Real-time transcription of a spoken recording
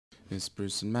It's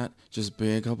Bruce and Matt, just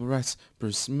being a couple rats.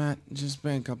 Bruce and Matt, just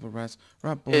being a couple rats.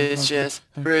 Right, boy, It's just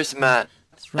Bruce and Matt,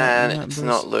 and it's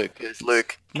not Luke. It's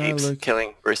Luke keeps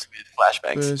killing Bruce with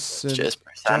flashbangs. It's just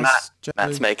Bruce and Matt.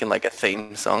 Matt's making like a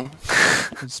theme song.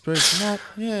 It's Bruce and Matt,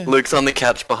 yeah. Luke's on the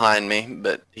couch behind me,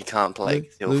 but he can't play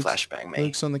 'cause he'll flashbang me.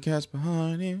 Luke's on the couch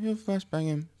behind him, he'll flashbang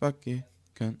him. Fuck you,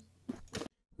 cunt.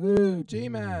 Woo,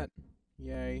 GMat.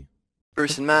 Yay.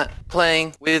 Bruce and Matt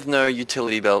playing with no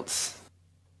utility belts.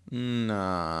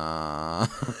 Nah.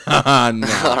 Nah.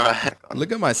 Alright.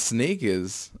 Look at my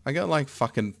sneakers. I got like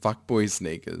fucking fuckboy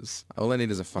sneakers. All I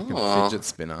need is a fucking fidget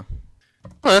spinner.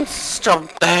 Let's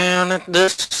jump down at the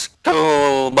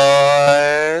school,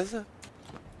 boys.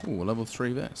 Ooh, level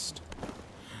 3 vest.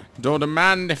 Don't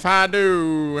mind if I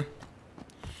do.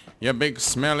 You big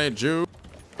smelly Jew.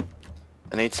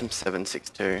 I need some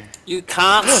 7.62. You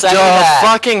can't say that.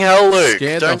 Fucking hell, Luke!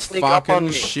 Scared Don't sneak up on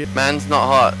me. shit. Man's not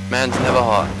hot. Man's never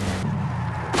hot.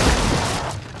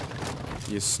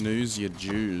 You snooze, you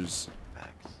Jews.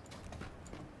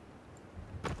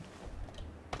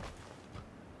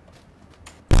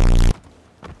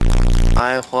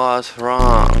 I was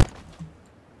wrong.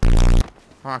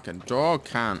 Fucking dog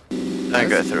can't. Don't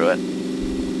go through it.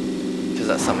 Because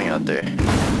that's something I'd do.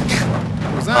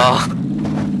 What was that? Oh.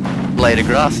 Blade of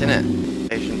grass,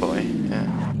 innit? Asian boy, yeah.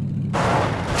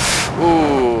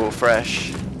 Ooh,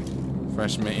 fresh.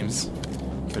 Fresh memes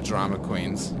for drama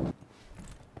queens.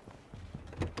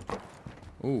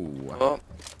 Ooh. Oh.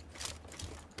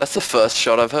 That's the first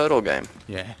shot I've heard all game.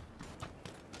 Yeah.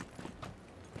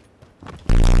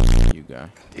 You go.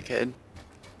 Dickhead.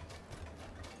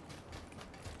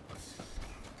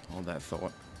 Hold that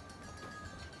thought.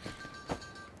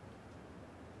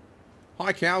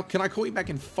 Hi Cal, can I call you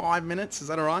back in 5 minutes? Is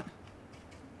that alright?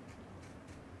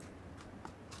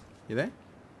 You there?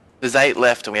 There's 8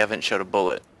 left and we haven't shot a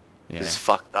bullet. Yeah. It's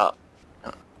fucked up.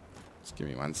 Just give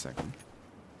me 1 second.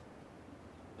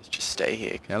 Let's just stay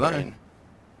here. Hello? Green.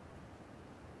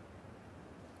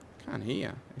 Can't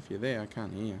hear. If you're there, I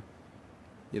can't hear.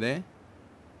 You there?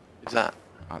 Who's that?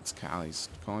 Oh, it's Cal. He's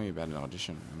calling me about an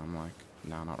audition. And I'm like,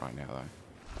 no, not right now though.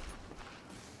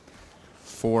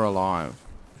 4 alive.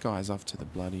 Guy's off to the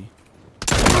bloody...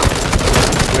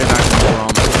 Where'd that come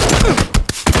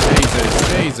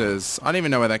from? Jesus. I don't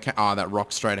even know where that came... Oh, that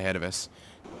rock straight ahead of us.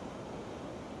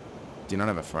 Do you not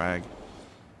have a frag?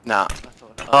 Nah.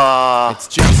 It's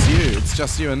just you. It's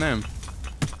just you and them.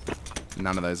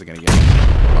 None of those are gonna get it.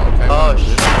 Oh, okay. Oh,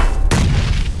 shit.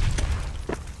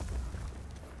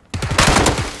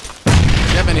 Do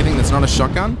you have anything that's not a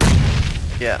shotgun?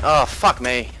 Yeah. Oh, fuck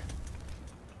me.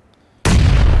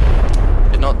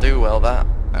 Did not do well, that.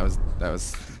 That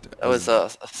was a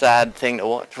sad thing to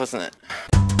watch, wasn't it?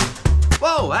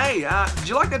 Whoa, hey, did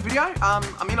you like that video?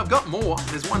 I mean, I've got more.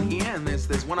 There's one here and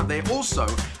there's one up there. Also,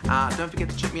 don't forget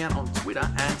to check me out on Twitter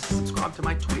and subscribe to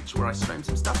my Twitch where I stream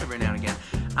some stuff every now and again.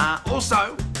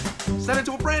 Also, send it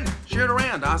to a friend, share it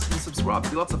around, ask them to subscribe.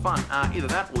 It'll be lots of fun. Either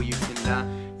that or you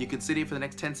can sit here for the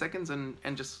next 10 seconds and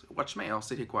just watch me. I'll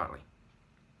sit here quietly.